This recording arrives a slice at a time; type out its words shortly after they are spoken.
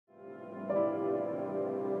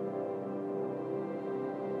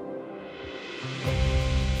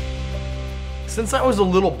Since I was a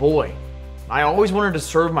little boy, I always wanted to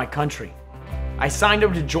serve my country. I signed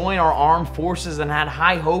up to join our armed forces and had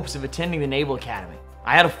high hopes of attending the Naval Academy.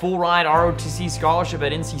 I had a full-ride ROTC scholarship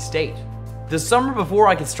at NC State. The summer before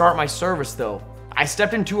I could start my service, though, I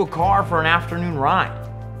stepped into a car for an afternoon ride.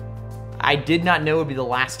 I did not know it would be the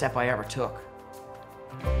last step I ever took.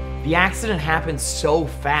 The accident happened so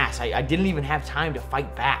fast, I didn't even have time to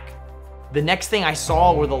fight back. The next thing I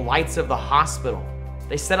saw were the lights of the hospital.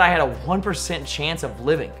 They said I had a 1% chance of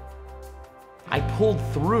living. I pulled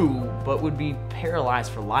through, but would be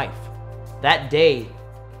paralyzed for life. That day,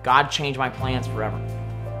 God changed my plans forever.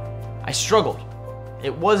 I struggled.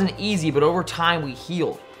 It wasn't easy, but over time we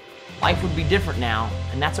healed. Life would be different now,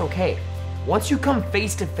 and that's okay. Once you come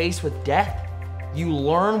face to face with death, you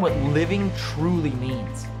learn what living truly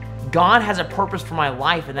means. God has a purpose for my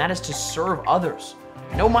life, and that is to serve others.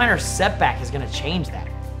 No minor setback is going to change that.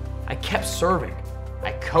 I kept serving.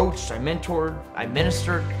 I coached, I mentored, I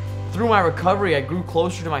ministered. Through my recovery, I grew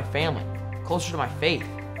closer to my family, closer to my faith.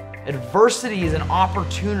 Adversity is an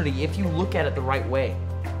opportunity if you look at it the right way.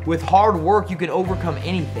 With hard work, you can overcome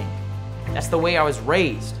anything. That's the way I was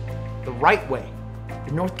raised, the right way,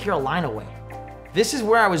 the North Carolina way. This is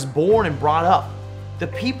where I was born and brought up. The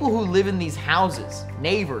people who live in these houses,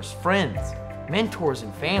 neighbors, friends, mentors,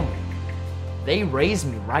 and family, they raised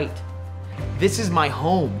me right. This is my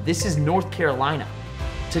home. This is North Carolina.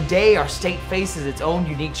 Today, our state faces its own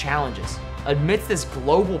unique challenges. Amidst this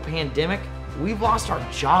global pandemic, we've lost our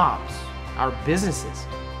jobs, our businesses,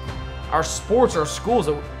 our sports, our schools.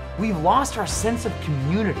 We've lost our sense of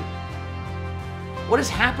community. What is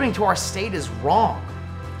happening to our state is wrong.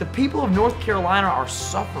 The people of North Carolina are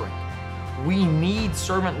suffering. We need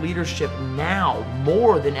servant leadership now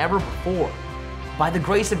more than ever before. By the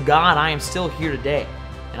grace of God, I am still here today,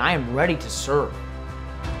 and I am ready to serve.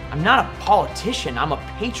 I'm not a politician, I'm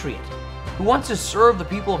a patriot who wants to serve the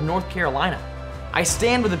people of North Carolina. I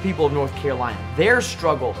stand with the people of North Carolina. Their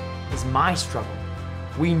struggle is my struggle.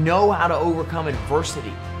 We know how to overcome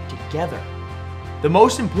adversity together. The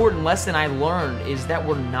most important lesson I learned is that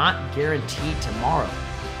we're not guaranteed tomorrow.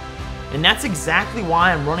 And that's exactly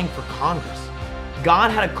why I'm running for Congress.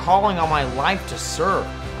 God had a calling on my life to serve.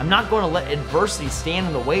 I'm not going to let adversity stand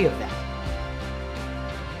in the way of that.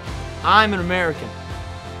 I'm an American.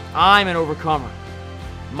 I'm an overcomer.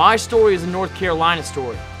 My story is a North Carolina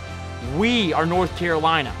story. We are North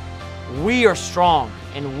Carolina. We are strong,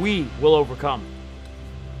 and we will overcome.